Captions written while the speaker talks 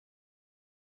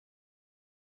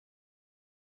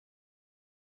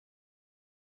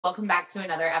Welcome back to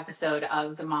another episode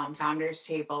of the Mom Founders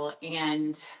Table.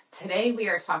 And today we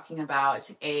are talking about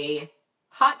a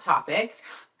hot topic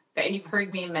that you've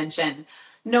heard me mention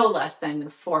no less than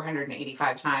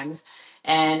 485 times.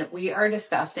 And we are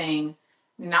discussing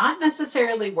not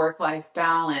necessarily work-life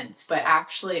balance, but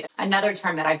actually another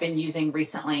term that I've been using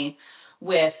recently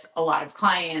with a lot of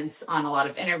clients on a lot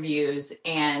of interviews,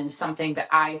 and something that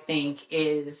I think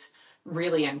is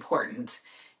really important.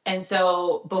 And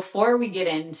so before we get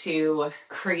into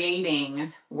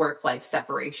creating work-life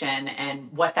separation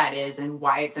and what that is and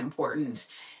why it's important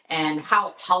and how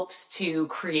it helps to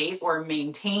create or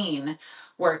maintain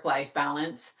work-life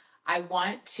balance, I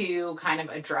want to kind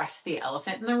of address the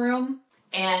elephant in the room.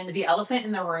 And the elephant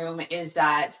in the room is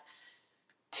that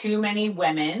too many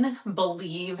women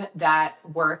believe that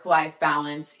work-life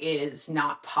balance is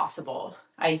not possible.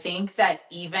 I think that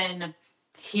even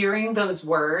hearing those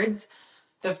words,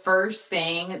 the first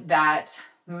thing that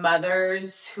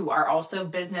mothers who are also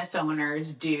business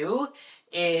owners do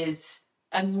is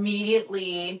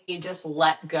immediately just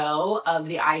let go of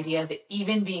the idea of it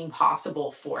even being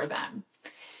possible for them.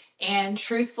 And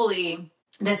truthfully,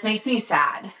 this makes me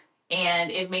sad. And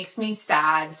it makes me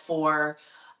sad for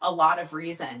a lot of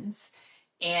reasons.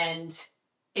 And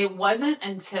it wasn't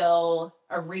until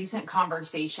a recent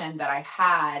conversation that I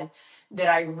had that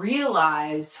I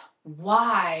realized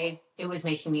why it was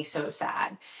making me so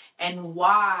sad and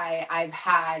why I've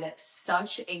had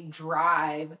such a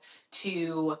drive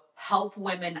to help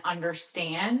women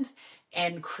understand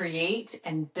and create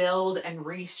and build and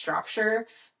restructure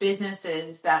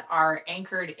businesses that are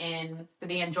anchored in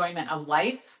the enjoyment of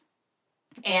life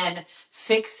and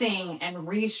fixing and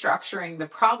restructuring the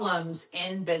problems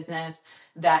in business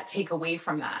that take away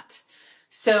from that.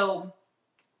 So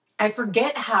I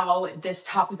forget how this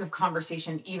topic of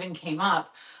conversation even came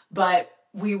up, but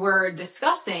we were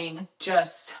discussing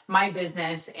just my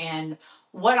business and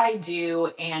what I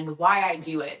do and why I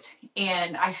do it.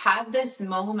 And I had this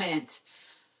moment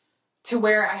to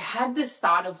where I had this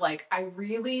thought of like, I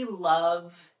really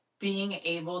love being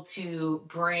able to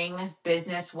bring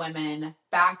business women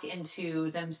back into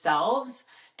themselves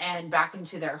and back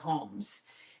into their homes.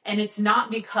 And it's not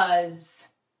because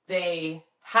they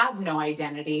have no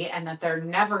identity and that they're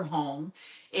never home.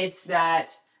 It's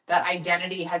that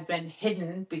identity has been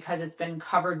hidden because it's been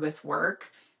covered with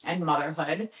work and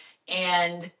motherhood.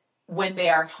 And when they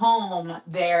are home,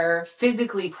 they're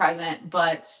physically present,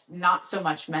 but not so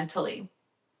much mentally.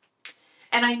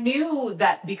 And I knew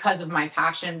that because of my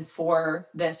passion for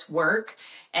this work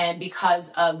and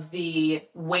because of the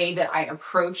way that I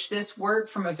approach this work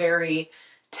from a very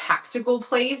tactical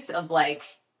place of like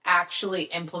actually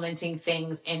implementing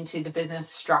things into the business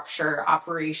structure,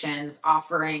 operations,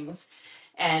 offerings,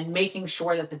 and making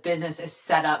sure that the business is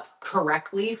set up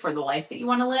correctly for the life that you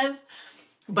want to live,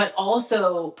 but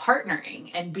also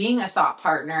partnering and being a thought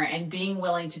partner and being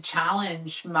willing to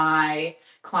challenge my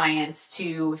clients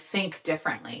to think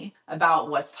differently about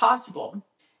what's possible.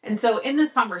 And so in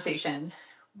this conversation,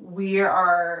 we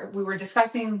were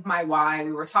discussing my why.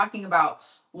 We were talking about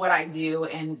what I do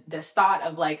and this thought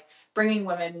of like bringing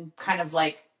women kind of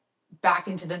like back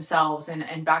into themselves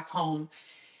and back home.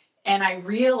 And I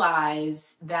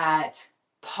realized that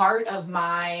part of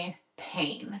my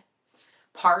pain,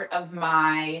 part of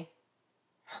my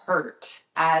hurt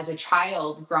as a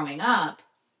child growing up,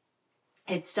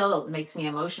 it still makes me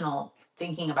emotional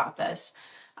thinking about this,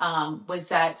 was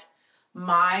that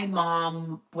my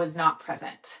mom was not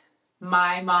present.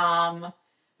 My mom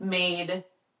made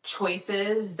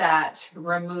choices that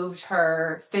removed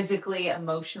her physically,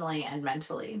 emotionally, and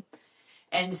mentally.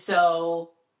 And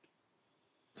so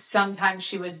sometimes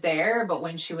she was there, but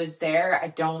when she was there, I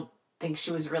don't think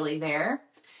she was really there.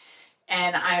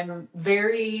 And I'm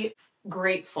very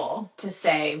grateful to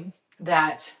say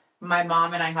that my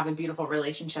mom and I have a beautiful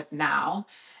relationship now,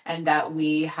 and that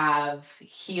we have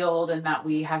healed and that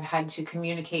we have had to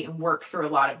communicate and work through a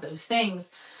lot of those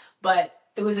things. But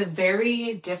it was a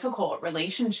very difficult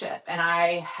relationship, and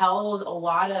I held a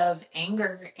lot of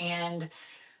anger and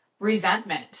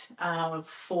resentment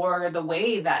for the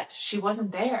way that she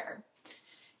wasn't there.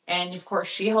 And of course,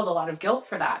 she held a lot of guilt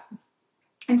for that.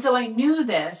 And so I knew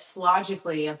this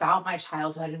logically about my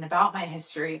childhood and about my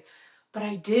history, but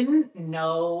I didn't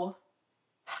know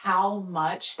how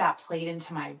much that played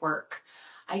into my work.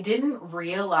 I didn't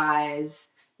realize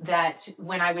that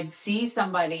when I would see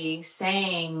somebody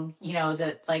saying,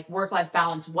 that like work-life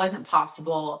balance wasn't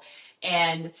possible,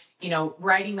 and,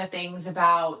 writing the things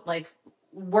about like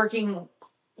working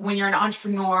when you're an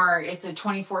entrepreneur, it's a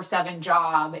 24/7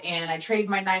 job, and I trade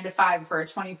my 9 to 5 for a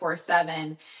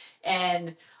 24/7,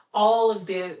 and all of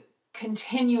the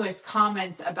continuous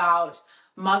comments about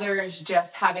mothers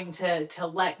just having to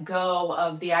let go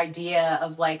of the idea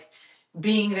of like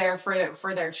being there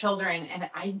for their children. And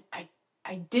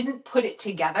I didn't put it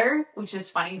together, which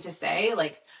is funny to say,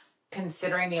 like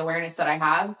considering the awareness that I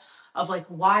have of like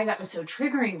why that was so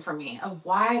triggering for me, of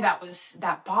why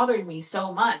that bothered me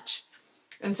so much.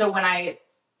 And so when I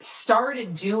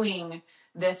started doing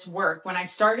this work, when I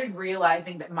started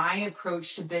realizing that my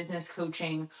approach to business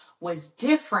coaching was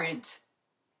different,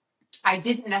 I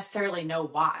didn't necessarily know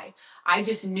why. I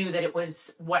just knew that it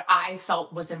was what I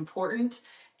felt was important.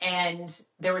 And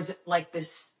there was like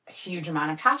this huge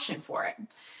amount of passion for it.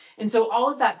 And so all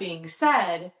of that being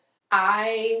said,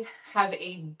 I have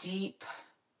a deep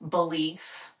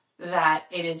belief that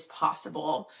it is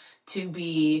possible to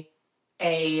be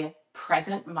a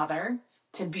present mother,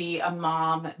 to be a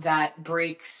mom that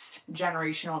breaks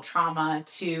generational trauma,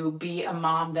 to be a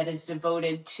mom that is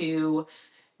devoted to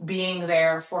being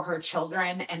there for her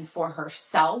children and for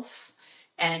herself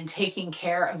and taking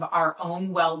care of our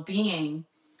own well-being,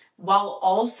 while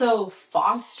also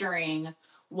fostering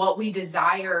what we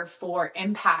desire for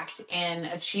impact and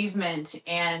achievement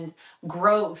and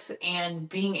growth and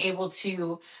being able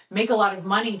to make a lot of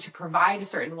money to provide a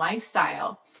certain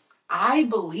lifestyle. I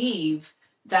believe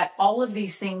that all of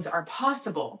these things are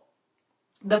possible.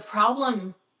 The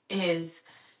problem is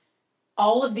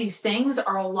all of these things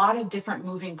are a lot of different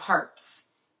moving parts.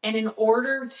 And in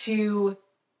order to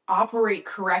operate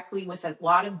correctly with a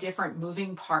lot of different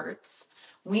moving parts,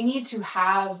 we need to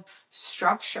have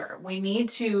structure. We need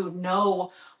to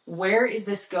know where is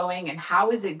this going and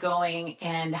how is it going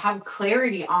and have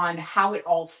clarity on how it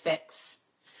all fits,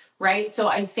 right? So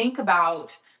I think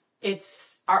about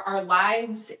it's our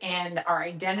lives and our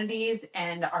identities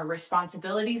and our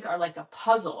responsibilities are like a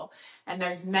puzzle, and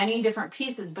there's many different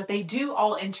pieces, but they do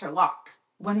all interlock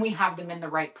when we have them in the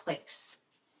right place.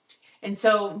 And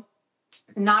so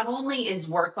not only is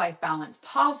work-life balance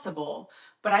possible,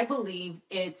 but I believe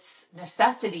it's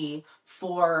necessity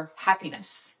for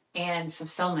happiness and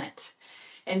fulfillment.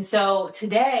 And so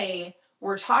today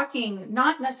we're talking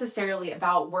not necessarily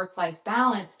about work-life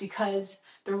balance, because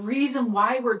the reason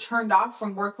why we're turned off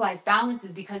from work-life balance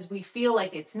is because we feel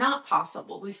like it's not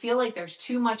possible. We feel like there's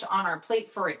too much on our plate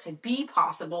for it to be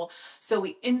possible. So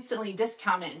we instantly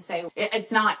discount it and say,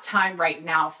 it's not time right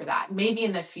now for that, maybe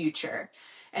in the future.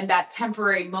 And that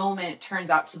temporary moment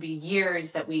turns out to be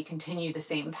years that we continue the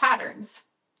same patterns.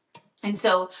 And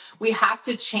so we have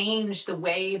to change the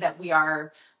way that we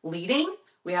are leading.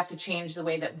 We have to change the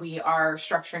way that we are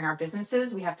structuring our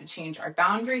businesses. We have to change our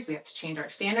boundaries. We have to change our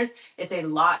standards. It's a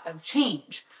lot of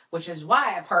change, which is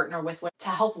why I partner with women to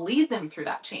help lead them through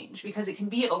that change, because it can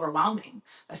be overwhelming,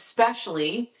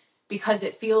 especially because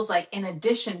it feels like in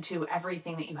addition to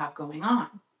everything that you have going on.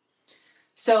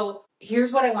 So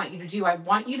here's what I want you to do. I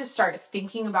want you to start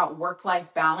thinking about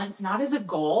work-life balance, not as a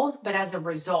goal, but as a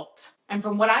result. And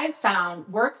from what I've found,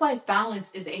 work-life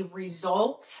balance is a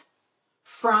result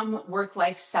from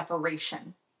work-life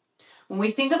separation. When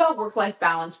we think about work-life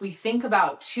balance, we think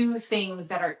about two things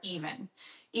that are even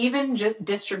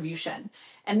distribution.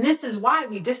 And this is why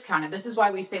we discount it. This is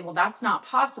why we say, well, that's not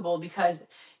possible, because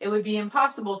it would be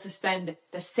impossible to spend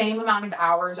the same amount of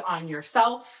hours on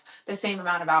yourself, the same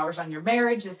amount of hours on your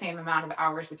marriage, the same amount of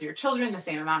hours with your children, the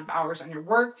same amount of hours on your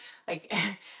work.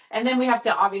 And then we have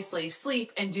to obviously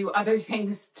sleep and do other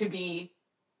things to be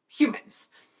humans.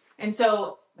 And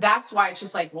so that's why it's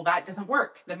just like, well, that doesn't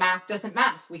work. The math doesn't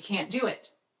math. We can't do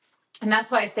it. And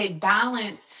that's why I say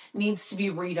balance needs to be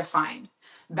redefined.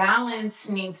 Balance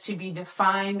needs to be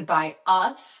defined by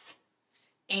us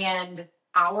and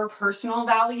our personal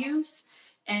values.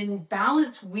 And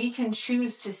balance we can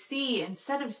choose to see,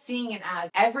 instead of seeing it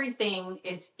as everything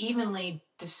is evenly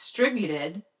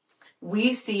distributed,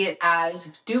 we see it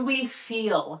as, do we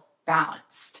feel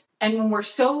balanced? And when we're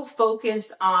so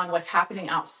focused on what's happening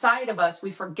outside of us,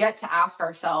 we forget to ask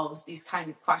ourselves these kind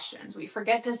of questions. We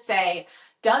forget to say,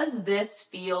 does this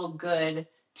feel good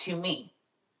to me?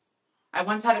 I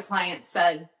once had a client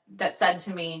that said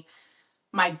to me,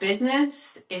 my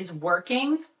business is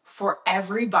working for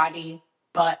everybody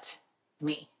but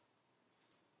me,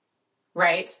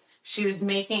 right? She was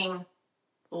making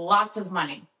lots of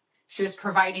money. She was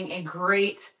providing a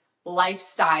great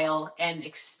lifestyle and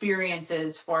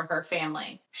experiences for her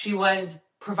family. She was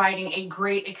providing a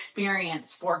great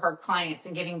experience for her clients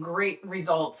and getting great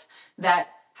results that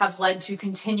have led to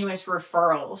continuous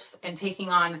referrals and taking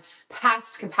on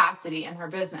past capacity in her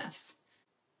business.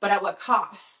 But at what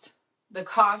cost? The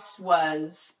cost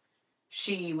was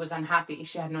she was unhappy.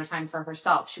 She had no time for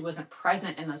herself. She wasn't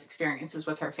present in those experiences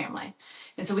with her family.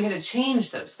 And so we had to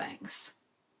change those things.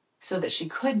 so that she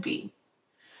could be.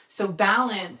 So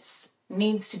balance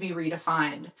needs to be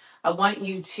redefined. I want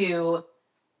you to,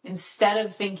 instead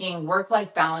of thinking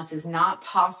work-life balance is not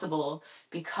possible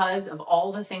because of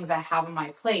all the things I have on my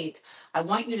plate, I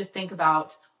want you to think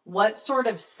about what sort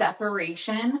of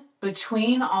separation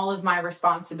between all of my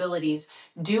responsibilities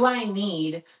do I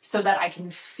need so that I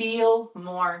can feel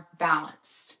more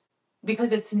balanced?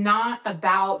 Because it's not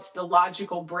about the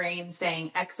logical brain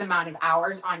saying X amount of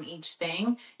hours on each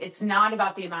thing. It's not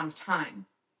about the amount of time.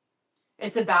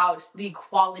 It's about the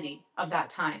quality of that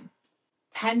time.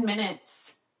 10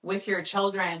 minutes with your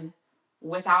children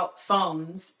without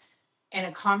phones in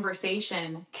a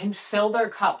conversation can fill their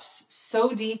cups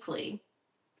so deeply,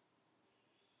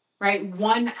 right?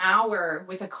 1 hour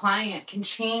with a client can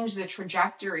change the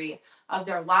trajectory of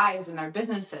their lives and their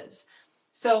businesses.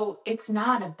 So it's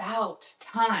not about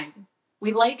time.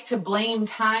 We like to blame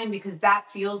time because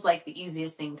that feels like the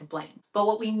easiest thing to blame. But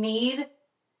what we need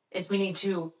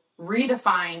to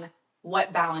redefine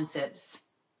what balance is.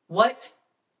 What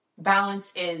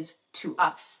balance is to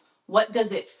us. What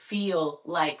does it feel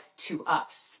like to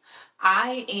us?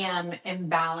 I am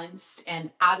imbalanced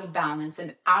and out of balance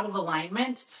and out of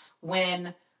alignment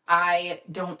when I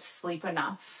don't sleep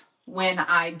enough, when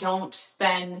I don't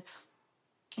spend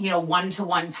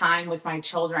one-to-one time with my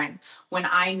children, when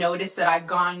I notice that I've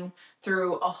gone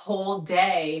through a whole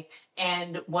day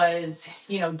and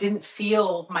didn't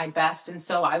feel my best. And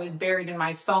so I was buried in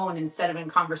my phone instead of in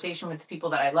conversation with the people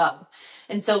that I love.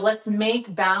 And so let's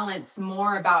make balance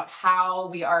more about how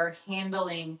we are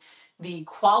handling the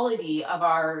quality of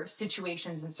our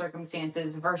situations and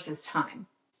circumstances versus time.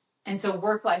 And so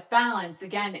work-life balance,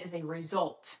 again, is a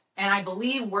result. And I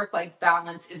believe work-life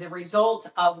balance is a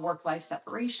result of work-life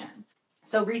separation.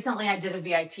 So recently I did a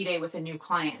VIP day with a new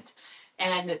client.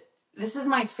 And this is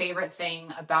my favorite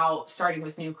thing about starting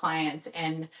with new clients.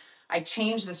 And I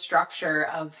changed the structure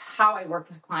of how I work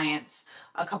with clients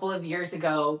a couple of years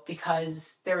ago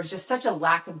because there was just such a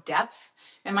lack of depth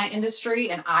in my industry.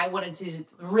 And I wanted to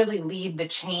really lead the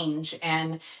change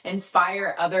and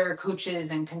inspire other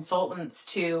coaches and consultants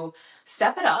to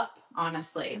step it up,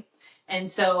 honestly. And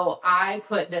so I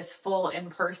put this full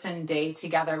in-person day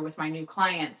together with my new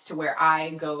clients to where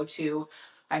I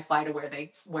fly to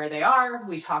where they are.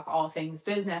 We talk all things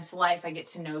business, life. I get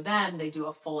to know them. They do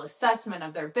a full assessment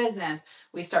of their business.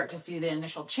 We start to see the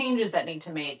initial changes that need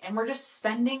to make. And we're just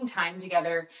spending time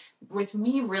together with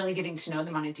me really getting to know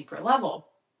them on a deeper level.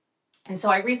 And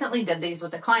so I recently did these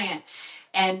with a client.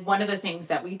 And one of the things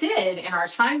that we did in our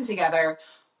time together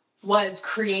was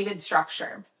created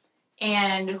structure.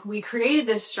 And we created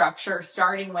this structure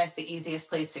starting with the easiest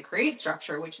place to create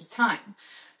structure, which is time.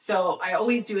 So I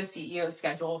always do a CEO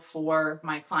schedule for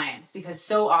my clients because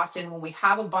so often when we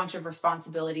have a bunch of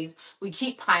responsibilities, we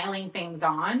keep piling things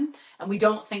on and we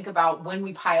don't think about when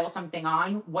we pile something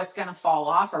on, what's going to fall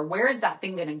off or where is that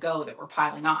thing going to go that we're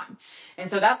piling on. And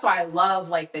so that's why I love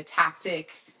the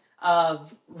tactic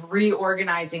of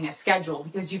reorganizing a schedule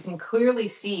because you can clearly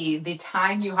see the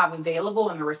time you have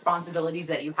available and the responsibilities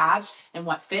that you have and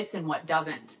what fits and what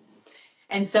doesn't.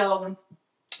 And so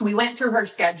we went through her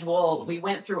schedule. We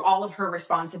went through all of her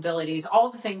responsibilities, all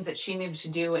the things that she needed to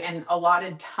do, and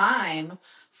allotted time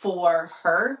for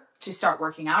her to start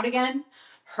working out again,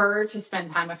 her to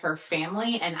spend time with her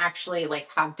family and actually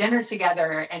have dinner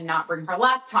together and not bring her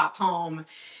laptop home,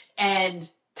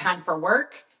 and time for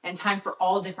work and time for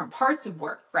all different parts of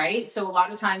work, right? So a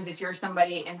lot of times if you're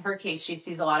somebody, in her case, she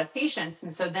sees a lot of patients.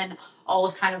 And so then all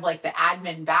of the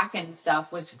admin back end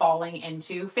stuff was falling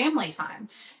into family time.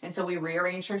 And so we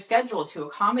rearranged her schedule to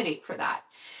accommodate for that.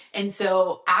 And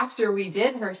so after we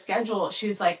did her schedule, she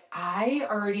was like, I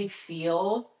already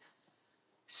feel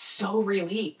so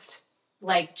relieved.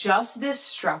 Just this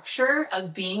structure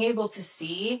of being able to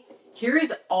see, here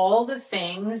is all the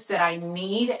things that I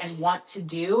need and want to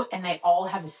do, and they all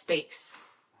have a space.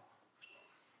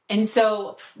 And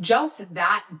so just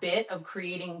that bit of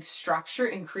creating structure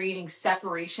and creating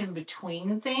separation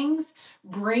between things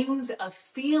brings a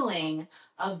feeling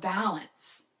of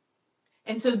balance.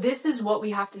 And so this is what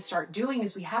we have to start doing,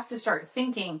 is we have to start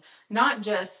thinking, not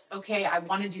just, okay, I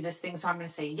want to do this thing, so I'm going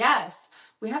to say yes.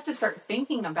 We have to start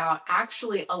thinking about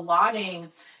actually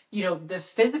allotting the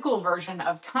physical version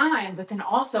of time, but then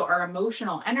also our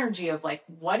emotional energy of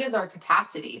what is our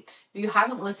capacity? If you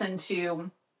haven't listened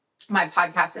to my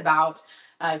podcast about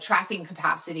tracking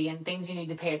capacity and things you need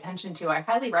to pay attention to, I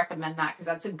highly recommend that because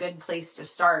that's a good place to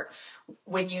start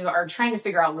when you are trying to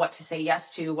figure out what to say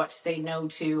yes to, what to say no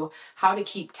to, how to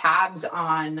keep tabs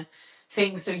on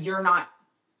things so you're not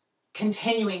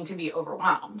continuing to be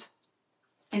overwhelmed.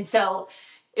 And so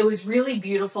it was really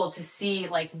beautiful to see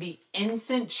like the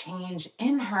instant change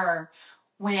in her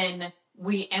when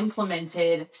we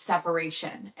implemented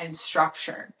separation and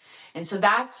structure. And so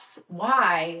that's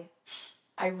why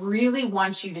I really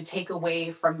want you to take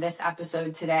away from this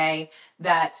episode today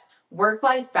that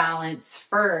work-life balance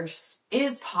first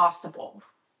is possible,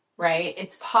 right?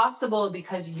 It's possible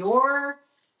because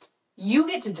you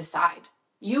get to decide.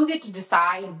 You get to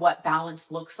decide what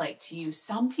balance looks like to you.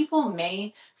 Some people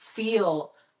may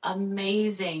feel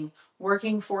amazing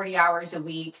working 40 hours a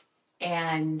week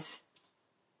and,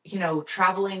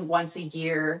 traveling once a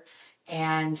year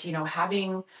and,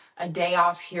 having a day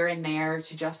off here and there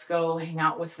to just go hang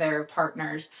out with their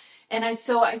partners. And I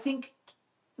think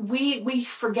we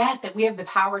forget that we have the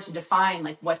power to define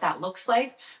like what that looks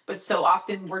like, but so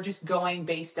often we're just going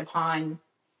based upon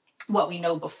what we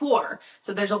know before.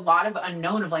 So there's a lot of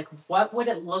unknown of like, what would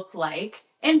it look like,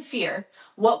 and fear,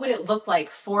 what would it look like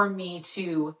for me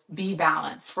to be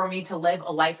balanced, for me to live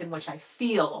a life in which I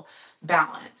feel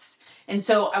balanced? And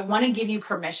so I want to give you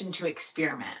permission to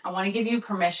experiment. I want to give you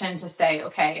permission to say,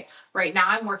 okay, right now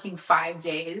I'm working 5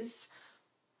 days.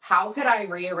 How could I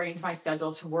rearrange my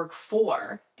schedule to work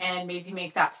 4 and maybe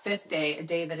make that 5th day a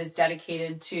day that is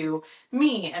dedicated to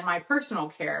me and my personal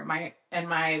care, my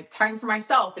time for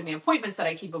myself and the appointments that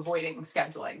I keep avoiding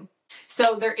scheduling?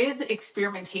 So there is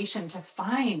experimentation to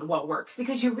find what works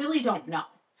because you really don't know,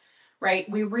 right?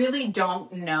 We really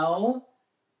don't know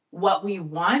what we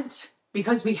want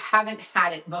because we haven't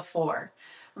had it before.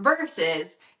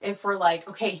 Versus if we're like,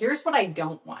 okay, here's what I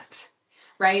don't want.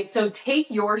 Right? So take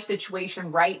your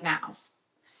situation right now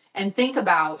and think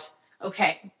about,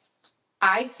 okay,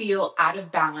 I feel out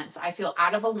of balance. I feel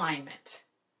out of alignment.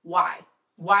 Why?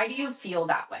 Why do you feel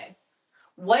that way?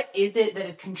 What is it that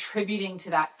is contributing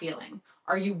to that feeling?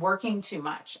 Are you working too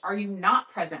much? Are you not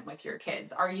present with your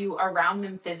kids? Are you around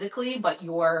them physically, but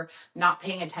you're not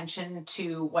paying attention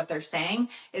to what they're saying?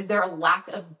 Is there a lack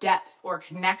of depth or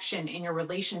connection in your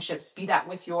relationships, be that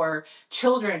with your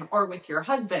children or with your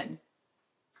husband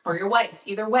or your wife,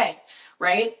 either way,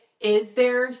 right? Is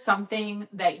there something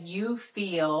that you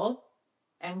feel,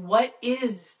 and what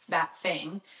is that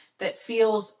thing that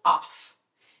feels off?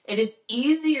 It is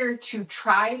easier to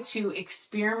try to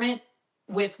experiment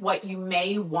with what you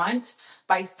may want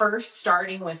by first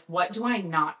starting with, what do I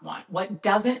not want? What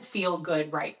doesn't feel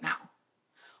good right now?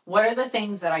 What are the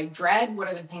things that I dread? What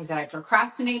are the things that I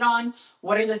procrastinate on?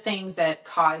 What are the things that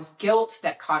cause guilt,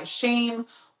 that cause shame?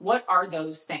 What are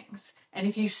those things? And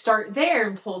if you start there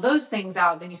and pull those things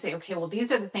out, then you say, okay, well,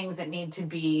 these are the things that need to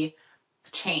be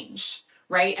changed,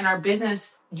 right? In our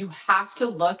business, you have to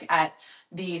look at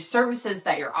the services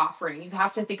that you're offering. You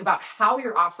have to think about how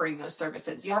you're offering those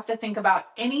services. You have to think about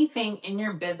anything in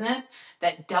your business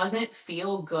that doesn't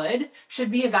feel good should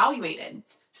be evaluated.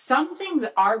 Some things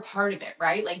are part of it,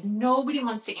 right? Like nobody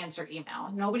wants to answer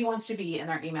email. Nobody wants to be in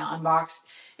their email inbox.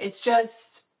 It's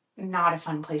just not a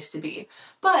fun place to be.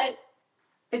 But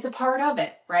it's a part of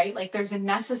it, right? Like there's a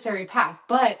necessary path,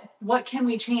 but what can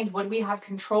we change? What do we have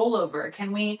control over?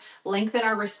 Can we lengthen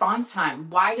our response time?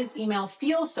 Why does email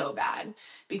feel so bad?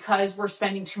 Because we're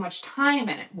spending too much time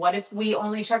in it. What if we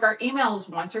only check our emails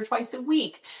once or twice a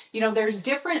week? There's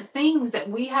different things that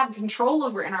we have control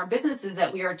over in our businesses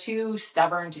that we are too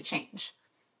stubborn to change,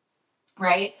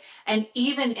 right? And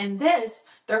even in this,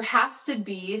 there has to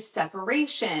be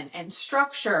separation and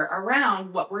structure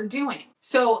around what we're doing.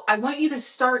 So I want you to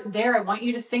start there. I want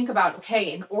you to think about,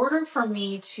 okay, in order for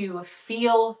me to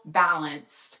feel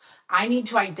balanced, I need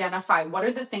to identify what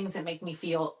are the things that make me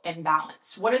feel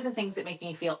imbalanced? What are the things that make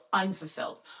me feel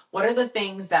unfulfilled? What are the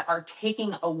things that are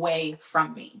taking away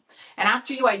from me? And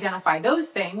after you identify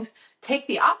those things, take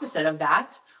the opposite of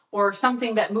that, or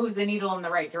something that moves the needle in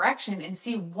the right direction, and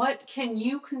see what can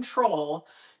you control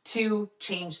to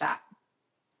change that,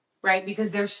 right?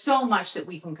 Because there's so much that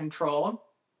we can control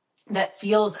that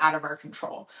feels out of our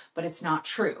control, but it's not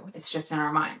true. It's just in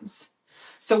our minds.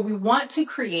 So we want to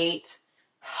create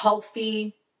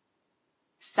healthy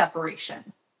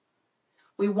separation.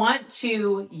 We want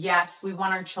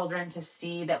our children to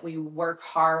see that we work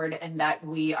hard and that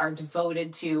we are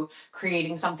devoted to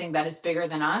creating something that is bigger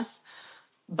than us.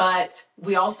 But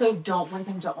we also don't want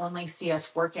them to only see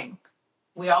us working.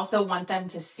 We also want them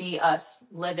to see us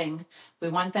living. We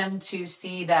want them to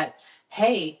see that,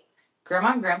 hey,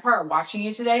 Grandma and Grandpa are watching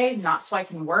you today, not so I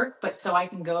can work, but so I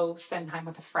can go spend time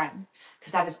with a friend,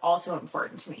 because that is also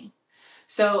important to me.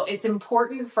 So it's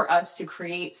important for us to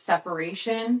create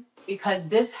separation because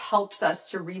this helps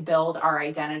us to rebuild our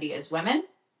identity as women.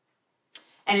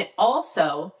 And it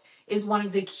also is one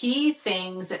of the key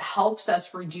things that helps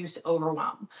us reduce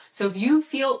overwhelm. So if you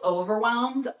feel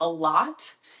overwhelmed a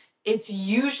lot, it's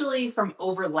usually from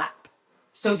overlap.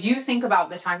 So if you think about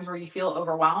the times where you feel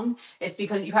overwhelmed, it's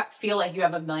because you feel like you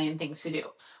have a million things to do,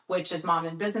 which as mom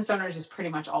and business owners is pretty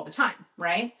much all the time,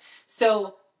 right?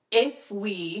 So if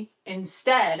we,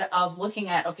 instead of looking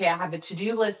at, okay, I have a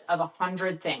to-do list of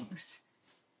 100 things,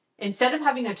 instead of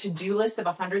having a to-do list of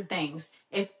 100 things,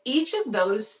 if each of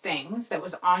those things that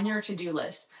was on your to-do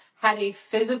list had a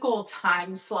physical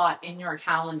time slot in your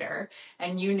calendar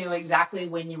and you knew exactly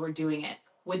when you were doing it,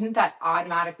 wouldn't that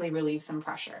automatically relieve some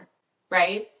pressure,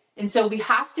 right? And so we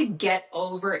have to get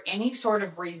over any sort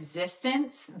of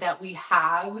resistance that we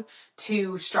have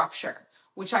to structure,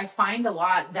 which I find a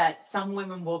lot that some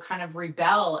women will kind of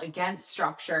rebel against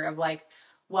structure of like,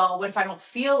 well, what if I don't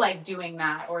feel like doing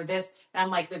that or this? And I'm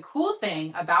like, the cool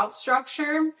thing about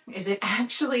structure is it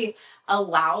actually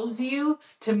allows you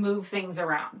to move things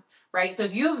around, right? So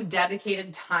if you have a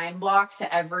dedicated time block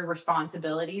to every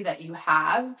responsibility that you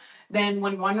have, then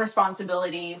when one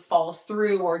responsibility falls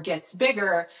through or gets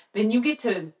bigger, then you get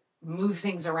to move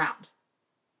things around.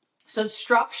 So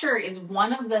structure is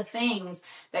one of the things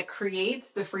that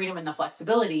creates the freedom and the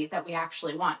flexibility that we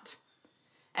actually want.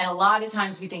 And a lot of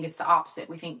times we think it's the opposite.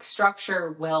 We think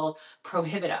structure will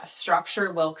prohibit us.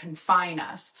 Structure will confine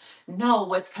us. No,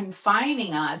 what's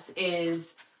confining us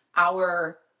is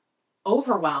our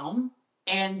overwhelm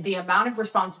and the amount of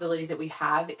responsibilities that we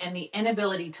have and the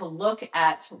inability to look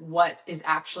at what is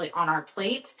actually on our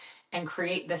plate and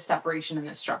create this separation in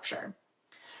the structure.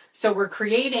 So we're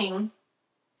creating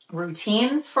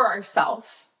routines for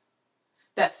ourselves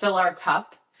that fill our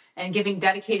cup and giving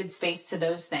dedicated space to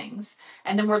those things.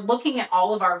 And then we're looking at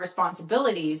all of our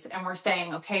responsibilities and we're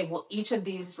saying, okay, well, each of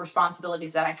these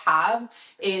responsibilities that I have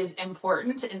is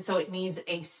important. And so it needs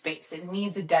a space. It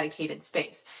needs a dedicated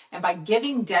space. And by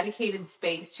giving dedicated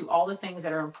space to all the things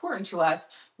that are important to us,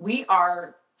 we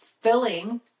are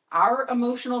filling our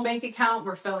emotional bank account.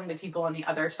 We're filling the people on the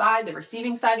other side, the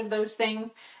receiving side of those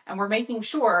things. And we're making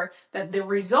sure that the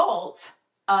result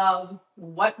of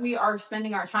what we are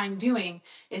spending our time doing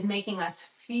is making us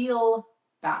feel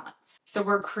balanced. So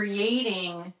we're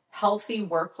creating healthy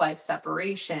work-life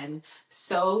separation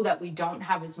so that we don't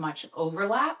have as much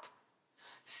overlap,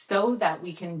 so that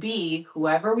we can be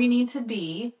whoever we need to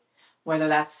be, whether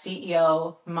that's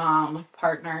CEO, mom,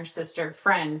 partner, sister,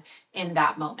 friend, in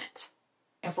that moment.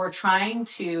 If we're trying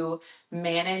to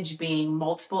manage being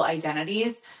multiple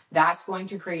identities, that's going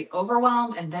to create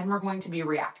overwhelm, and then we're going to be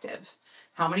reactive.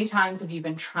 How many times have you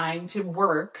been trying to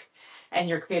work and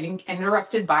you're getting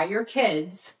interrupted by your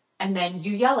kids and then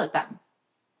you yell at them?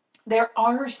 There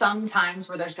are some times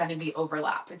where there's going to be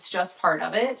overlap. It's just part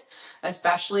of it,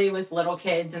 especially with little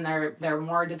kids and they're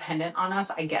more dependent on us.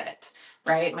 I get it,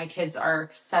 right? My kids are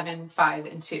 7, 5,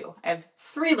 and 2. I have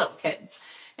 3 little kids.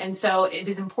 And so it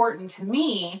is important to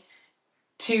me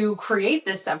to create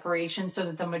this separation so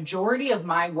that the majority of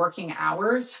my working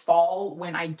hours fall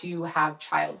when I do have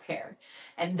childcare.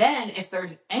 And then if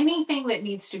there's anything that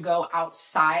needs to go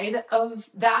outside of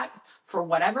that for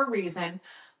whatever reason,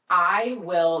 I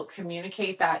will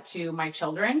communicate that to my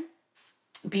children.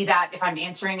 Be that if I'm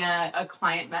answering a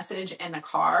client message in a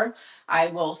car, I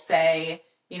will say,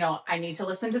 you know, I need to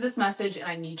listen to this message and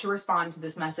I need to respond to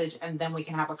this message, and then we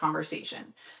can have a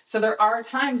conversation. So there are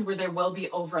times where there will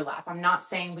be overlap. I'm not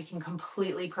saying we can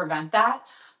completely prevent that,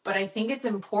 but I think it's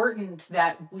important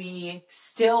that we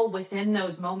still within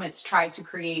those moments try to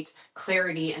create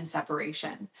clarity and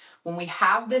separation. When we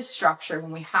have this structure,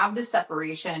 when we have this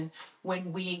separation,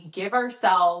 when we give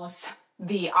ourselves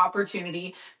the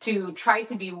opportunity to try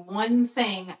to be one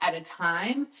thing at a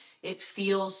time, it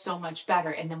feels so much better.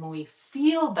 And then when we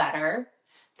feel better,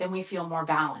 then we feel more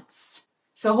balanced.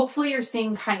 So hopefully you're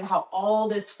seeing kind of how all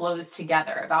this flows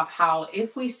together about how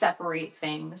if we separate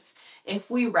things, if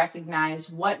we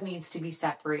recognize what needs to be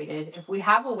separated, if we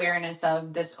have awareness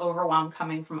of this overwhelm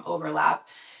coming from overlap,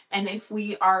 and if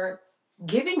we are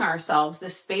giving ourselves the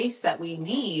space that we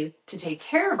need to take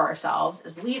care of ourselves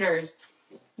as leaders,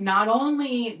 not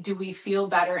only do we feel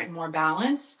better and more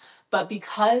balanced, but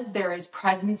because there is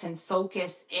presence and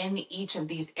focus in each of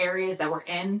these areas that we're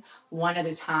in one at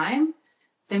a time,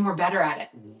 then we're better at it,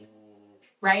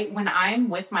 right? When I'm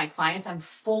with my clients, I'm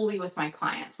fully with my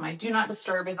clients. My do not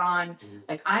disturb is on.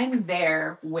 Like, I'm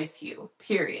there with you,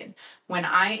 period. When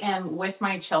I am with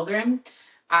my children,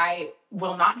 I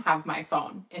will not have my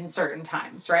phone in certain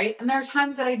times, right? And there are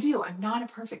times that I do. I'm not a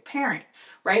perfect parent,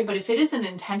 right? But if it is an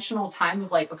intentional time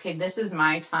of like, okay, this is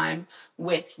my time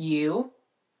with you,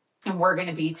 and we're going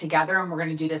to be together and we're going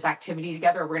to do this activity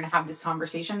together, we're going to have this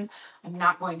conversation, I'm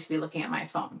not going to be looking at my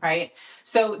phone, right?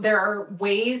 So there are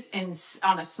ways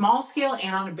on a small scale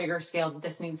and on a bigger scale that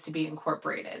this needs to be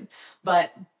incorporated.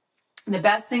 But the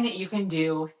best thing that you can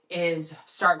do is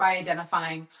start by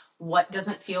identifying what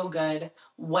doesn't feel good,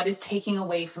 what is taking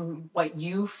away from what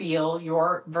you feel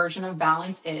your version of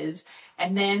balance is,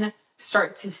 and then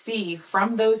start to see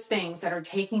from those things that are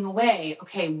taking away,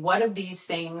 okay, what of these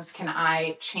things can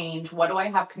I change? What do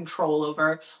I have control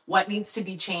over? What needs to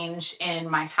be changed in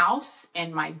my house,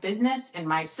 in my business, in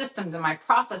my systems, in my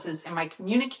processes, in my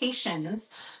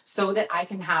communications, so that I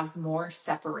can have more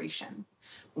separation?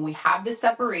 When we have this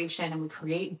separation and we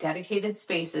create dedicated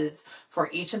spaces for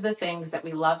each of the things that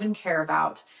we love and care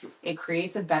about, it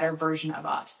creates a better version of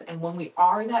us. And when we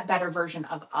are that better version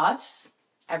of us,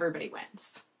 everybody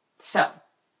wins. So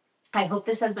I hope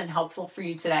this has been helpful for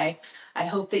you today. I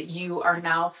hope that you are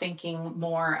now thinking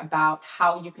more about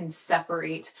how you can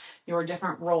separate your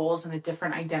different roles and the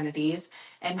different identities,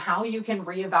 and how you can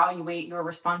reevaluate your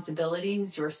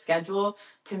responsibilities, your schedule,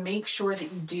 to make sure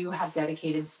that you do have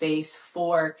dedicated space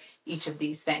for each of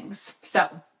these things.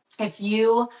 So if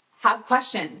you have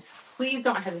questions, please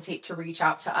don't hesitate to reach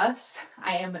out to us.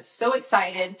 I am so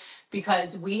excited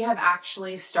because we have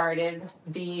actually started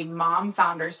the Mom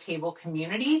Founders Table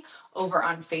community over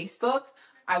on Facebook.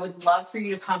 I would love for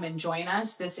you to come and join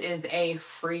us. This is a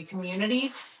free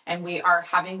community, and we are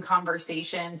having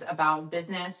conversations about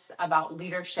business, about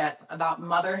leadership, about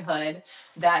motherhood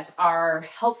that are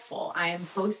helpful. I am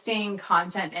posting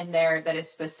content in there that is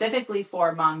specifically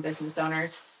for mom business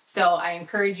owners. So I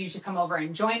encourage you to come over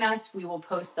and join us. We will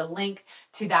post the link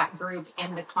to that group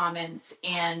in the comments.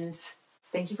 And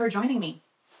thank you for joining me.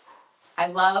 I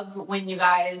love when you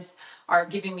guys are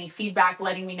giving me feedback,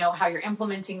 letting me know how you're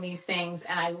implementing these things.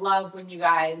 And I love when you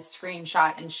guys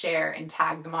screenshot and share and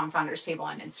tag the Mom Founders Table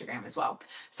on Instagram as well.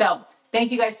 So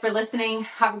thank you guys for listening.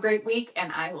 Have a great week,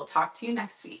 and I will talk to you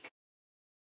next week.